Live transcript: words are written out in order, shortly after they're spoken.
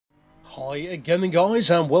Hi again guys,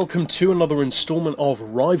 and welcome to another installment of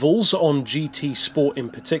Rivals on GT Sport in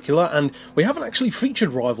particular, and we haven't actually featured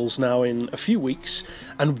Rivals now in a few weeks,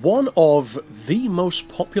 and one of the most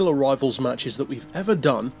popular Rivals matches that we've ever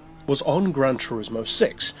done was on Gran Turismo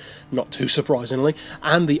 6, not too surprisingly,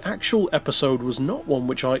 and the actual episode was not one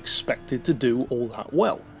which I expected to do all that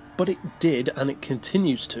well, but it did, and it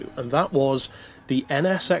continues to, and that was the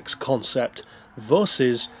NSX concept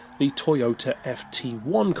versus the Toyota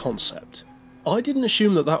FT1 concept. I didn't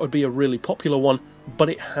assume that that would be a really popular one, but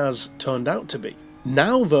it has turned out to be.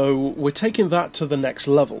 Now though, we're taking that to the next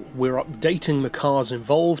level. We're updating the cars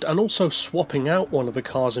involved and also swapping out one of the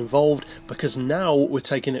cars involved, because now we're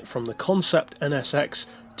taking it from the concept NSX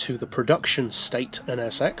to the production state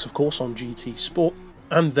NSX, of course on GT Sport,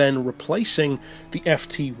 and then replacing the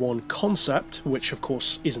FT1 concept, which of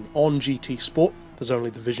course isn't on GT Sport, there's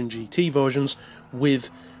only the Vision GT versions,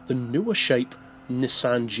 with the newer shape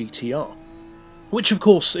Nissan GTR. Which of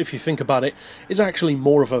course, if you think about it, is actually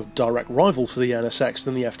more of a direct rival for the NSX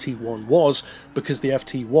than the FT1 was, because the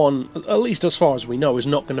FT1, at least as far as we know, is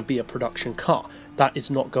not going to be a production car. That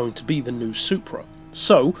is not going to be the new Supra.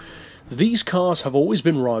 So, these cars have always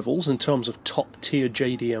been rivals in terms of top-tier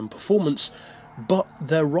JDM performance, but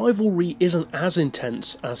their rivalry isn't as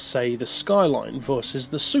intense as, say, the Skyline versus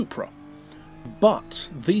the Supra.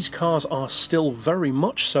 But these cars are still very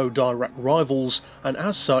much so direct rivals, and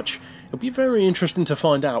as such, it'll be very interesting to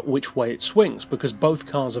find out which way it swings, because both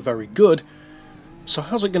cars are very good. So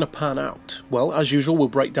how's it going to pan out? Well, as usual, we'll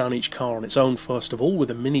break down each car on its own first of all,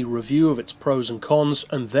 with a mini review of its pros and cons,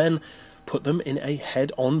 and then put them in a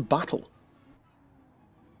head-on battle.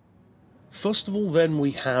 First of all then,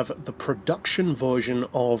 we have the production version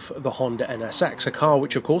of the Honda NSX, a car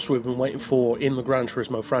which of course we've been waiting for in the Gran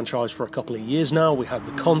Turismo franchise for a couple of years now. We had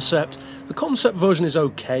the concept. The concept version is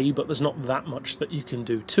okay, but there's not that much that you can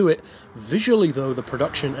do to it. Visually though, the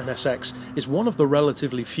production NSX is one of the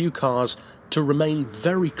relatively few cars to remain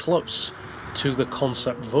very close to the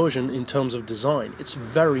concept version in terms of design. It's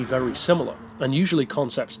very, very similar, and usually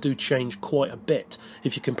concepts do change quite a bit.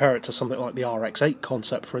 If you compare it to something like the RX-8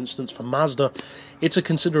 concept, for instance, for Mazda, it's a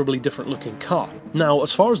considerably different looking car. Now,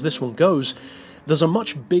 as far as this one goes, there's a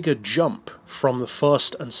much bigger jump from the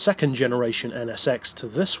first and second generation NSX to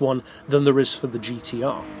this one than there is for the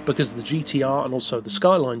GTR, because the GTR and also the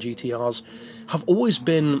Skyline GTRs have always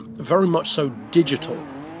been very much so digital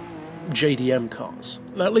JDM cars,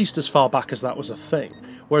 at least as far back as that was a thing,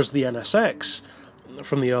 whereas the NSX,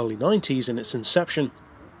 from the early 90s in its inception,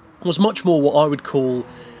 was much more what I would call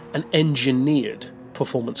an engineered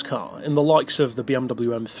performance car, in the likes of the BMW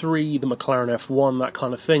M3, the McLaren F1, that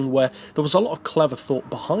kind of thing, where there was a lot of clever thought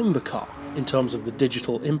behind the car in terms of the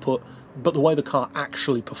digital input, but the way the car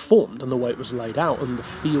actually performed and the way it was laid out and the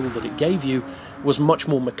feel that it gave you was much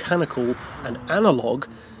more mechanical and analog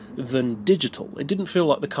than digital. It didn't feel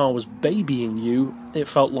like the car was babying you, it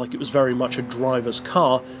felt like it was very much a driver's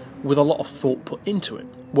car with a lot of thought put into it.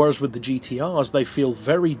 Whereas with the GTRs, they feel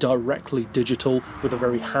very directly digital, with a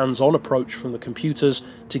very hands-on approach from the computers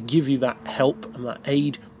to give you that help and that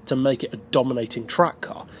aid to make it a dominating track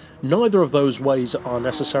car. Neither of those ways are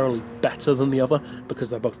necessarily better than the other, because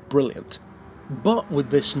they're both brilliant. But with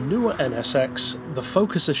this newer NSX, the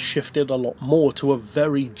focus has shifted a lot more to a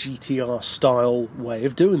very GTR-style way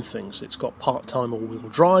of doing things. It's got part-time all-wheel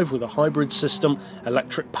drive with a hybrid system,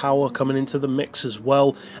 electric power coming into the mix as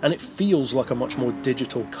well, and it feels like a much more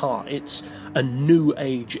digital car. It's a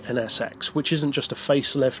new-age NSX, which isn't just a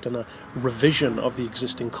facelift and a revision of the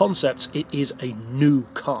existing concepts, it is a new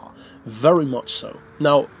car, very much so.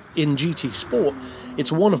 Now, in GT Sport,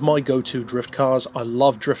 it's one of my go-to drift cars. I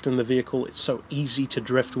love drifting the vehicle, it's so easy to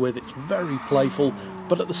drift with, it's very playful,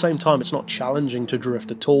 but at the same time it's not challenging to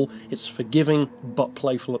drift at all. It's forgiving but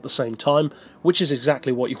playful at the same time, which is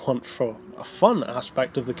exactly what you want for a fun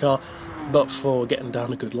aspect of the car, but for getting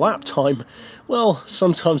down a good lap time, well,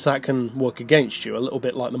 sometimes that can work against you, a little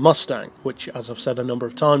bit like the Mustang, which, as I've said a number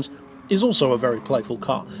of times, is also a very playful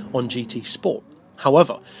car on GT Sport.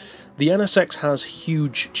 However, the NSX has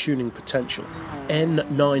huge tuning potential.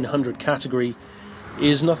 N900 category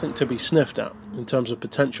is nothing to be sniffed at in terms of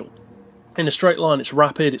potential. In a straight line, it's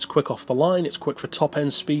rapid, it's quick off the line, it's quick for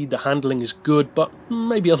top-end speed, the handling is good, but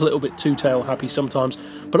maybe a little bit two-tail happy sometimes.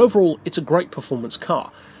 But overall, it's a great performance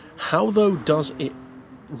car. How, though, does it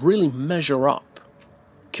really measure up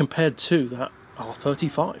compared to that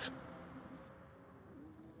R35?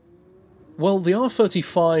 Well, the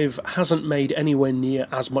R35 hasn't made anywhere near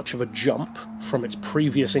as much of a jump from its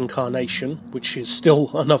previous incarnation, which is still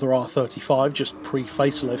another R35, just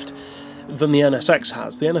pre-facelift, than the NSX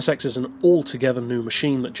has. The NSX is an altogether new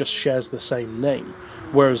machine that just shares the same name,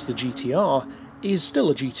 whereas the GTR is still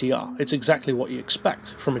a GTR. It's exactly what you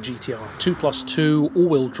expect from a GTR. 2+2,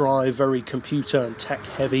 all-wheel drive, very computer and tech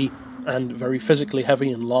heavy, and very physically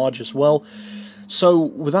heavy and large as well. So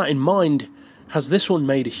with that in mind, has this one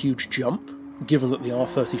made a huge jump, given that the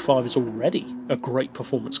R35 is already a great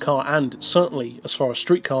performance car, and certainly, as far as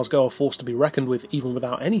street cars go, a force to be reckoned with even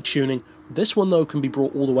without any tuning? This one, though, can be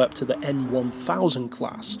brought all the way up to the N1000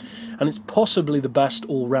 class, and it's possibly the best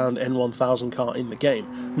all-round N1000 car in the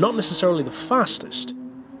game. Not necessarily the fastest.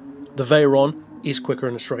 The Veyron is quicker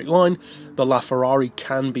in a straight line, the LaFerrari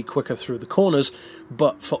can be quicker through the corners,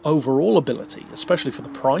 but for overall ability, especially for the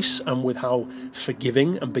price and with how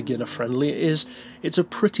forgiving and beginner-friendly it is, it's a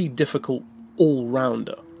pretty difficult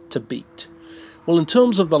all-rounder to beat. Well, in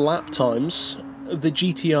terms of the lap times, the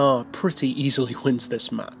GTR pretty easily wins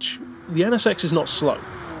this match. The NSX is not slow,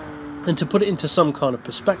 and to put it into some kind of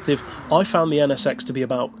perspective, I found the NSX to be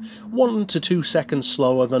about 1 to 2 seconds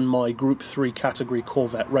slower than my Group 3 category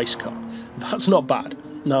Corvette race car. That's not bad.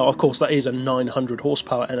 Now, of course, that is a 900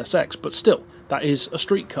 horsepower NSX, but still, that is a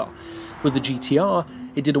street car. With the GTR,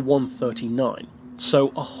 it did a 139,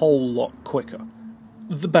 so a whole lot quicker.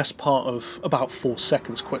 The best part of about 4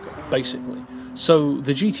 seconds quicker, basically. So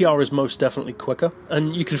the GTR is most definitely quicker,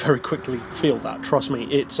 and you can very quickly feel that. Trust me,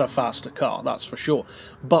 it's a faster car, that's for sure.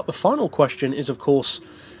 But the final question is, of course,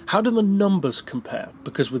 how do the numbers compare?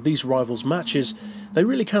 Because with these rivals matches, they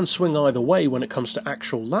really can swing either way when it comes to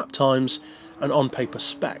actual lap times and on-paper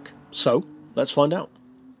spec. So, let's find out.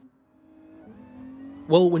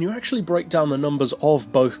 Well, when you actually break down the numbers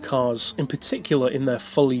of both cars, in particular in their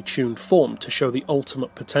fully tuned form, to show the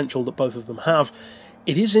ultimate potential that both of them have,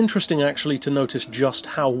 it is interesting actually to notice just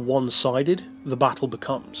how one-sided the battle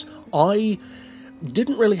becomes. I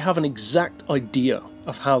didn't really have an exact idea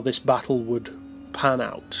of how this battle would pan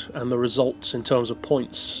out and the results in terms of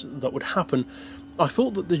points that would happen. I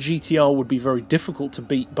thought that the GTR would be very difficult to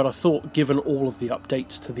beat, but I thought given all of the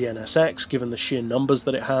updates to the NSX, given the sheer numbers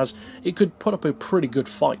that it has, it could put up a pretty good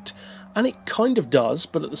fight. And it kind of does,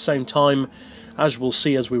 but at the same time, as we'll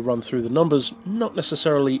see as we run through the numbers, not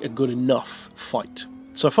necessarily a good enough fight.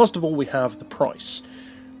 So first of all, we have the price.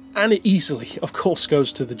 And it easily, of course,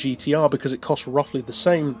 goes to the GTR because it costs roughly the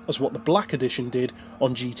same as what the Black Edition did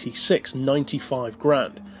on GT6, 95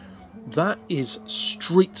 grand. That is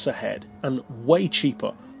streets ahead and way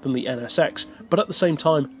cheaper than the NSX, but at the same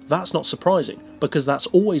time, that's not surprising because that's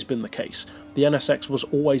always been the case. The NSX was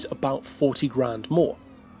always about 40 grand more,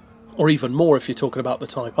 or even more if you're talking about the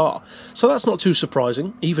Type R. So that's not too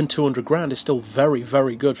surprising. Even 200 grand is still very,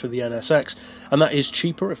 very good for the NSX, and that is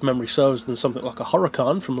cheaper, if memory serves, than something like a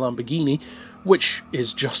Huracan from Lamborghini, which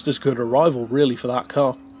is just as good a rival, really, for that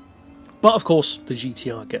car. But of course, the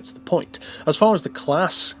GTR gets the point. As far as the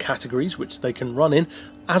class categories which they can run in,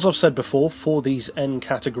 as I've said before, for these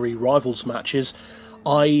N-category rivals matches,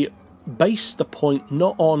 I base the point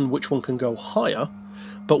not on which one can go higher,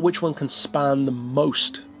 but which one can span the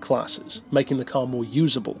most classes, making the car more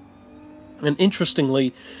usable. And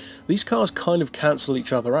interestingly, these cars kind of cancel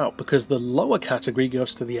each other out because the lower category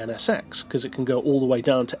goes to the NSX because it can go all the way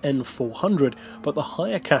down to N400, but the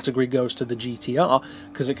higher category goes to the GTR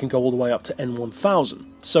because it can go all the way up to N1000.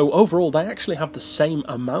 So overall, they actually have the same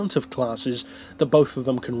amount of classes that both of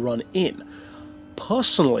them can run in.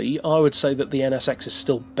 Personally, I would say that the NSX is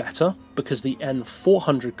still better because the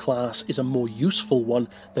N400 class is a more useful one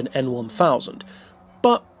than N1000.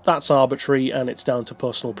 But that's arbitrary and it's down to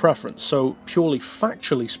personal preference, so purely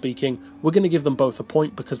factually speaking, we're going to give them both a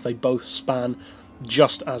point because they both span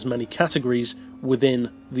just as many categories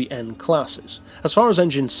within the N classes. As far as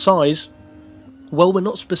engine size, well, we're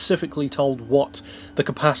not specifically told what the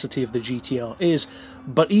capacity of the GTR is,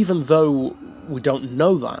 but even though we don't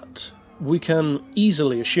know that, we can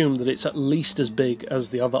easily assume that it's at least as big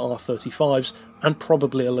as the other R35s and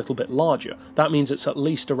probably a little bit larger. That means it's at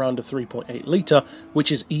least around a 3.8 litre,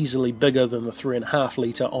 which is easily bigger than the 3.5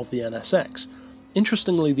 litre of the NSX.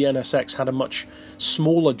 Interestingly, the NSX had a much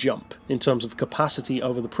smaller jump in terms of capacity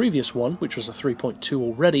over the previous one, which was a 3.2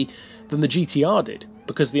 already, than the GTR did,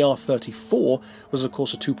 because the R34 was of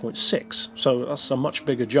course a 2.6, so that's a much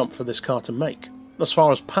bigger jump for this car to make. As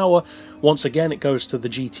far as power, once again it goes to the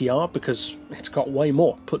GTR because it's got way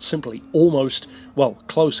more. Put simply, almost, well,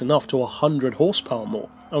 close enough to 100 horsepower more,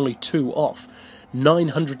 only 2 off.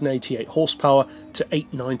 988 horsepower to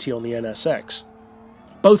 890 on the NSX.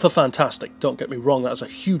 Both are fantastic, don't get me wrong, that's a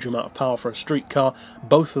huge amount of power for a street car.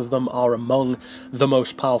 Both of them are among the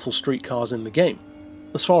most powerful street cars in the game.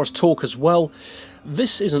 As far as torque as well,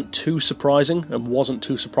 this isn't too surprising, and wasn't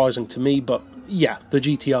too surprising to me, but yeah, the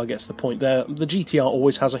GTR gets the point there. The GTR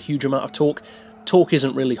always has a huge amount of torque. Torque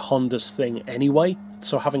isn't really Honda's thing anyway,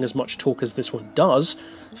 so having as much torque as this one does,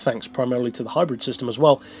 thanks primarily to the hybrid system as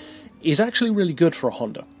well, is actually really good for a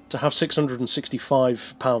Honda. To have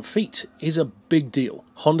 665 pound-feet is a big deal.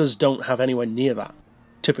 Hondas don't have anywhere near that,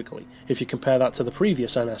 typically, if you compare that to the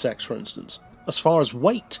previous NSX, for instance. As far as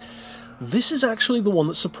weight, this is actually the one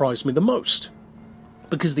that surprised me the most,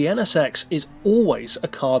 because the NSX is always a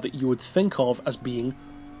car that you would think of as being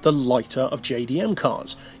the lighter of JDM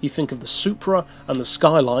cars. You think of the Supra and the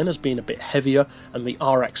Skyline as being a bit heavier, and the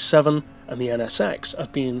RX-7 and the NSX as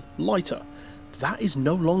being lighter. That is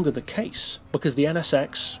no longer the case, because the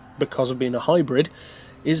NSX, because of being a hybrid,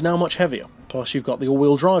 is now much heavier. Plus you've got the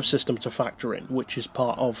all-wheel drive system to factor in, which is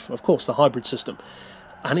part of course, the hybrid system.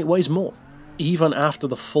 And it weighs more. Even after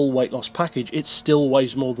the full weight loss package, it still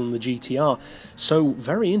weighs more than the GTR. So,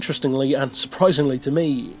 very interestingly and surprisingly to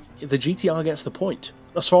me, the GTR gets the point.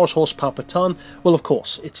 As far as horsepower per tonne, well, of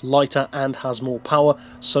course, it's lighter and has more power,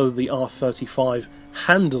 so the R35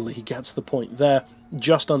 handily gets the point there.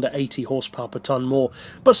 Just under 80 horsepower per tonne more,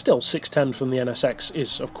 but still 610 from the NSX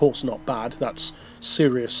is of course not bad. That's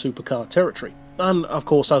serious supercar territory. And of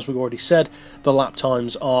course, as we've already said, the lap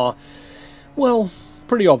times are, well,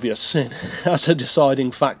 pretty obvious. As a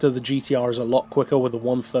deciding factor, the GTR is a lot quicker with a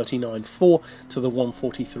 139.4 to the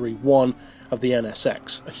 143.1 of the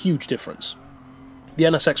NSX. A huge difference. The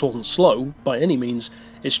NSX wasn't slow, by any means,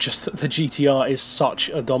 it's just that the GTR is such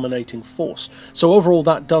a dominating force. So overall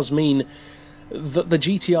that does mean that the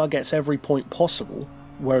GTR gets every point possible,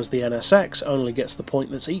 whereas the NSX only gets the point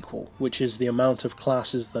that's equal, which is the amount of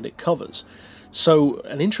classes that it covers. So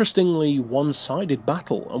an interestingly one-sided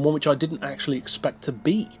battle, and one which I didn't actually expect to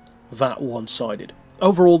be that one-sided.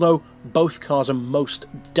 Overall though, both cars are most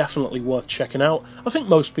definitely worth checking out. I think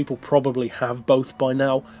most people probably have both by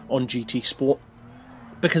now on GT Sport,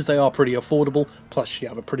 because they are pretty affordable, plus you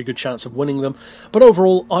have a pretty good chance of winning them. But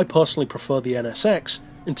overall, I personally prefer the NSX.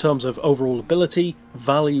 In terms of overall ability,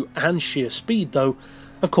 value and sheer speed though,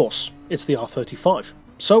 of course, it's the R35.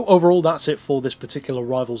 So overall, that's it for this particular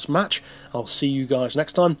Rivals match. I'll see you guys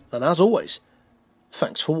next time, and as always,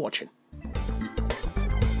 thanks for watching.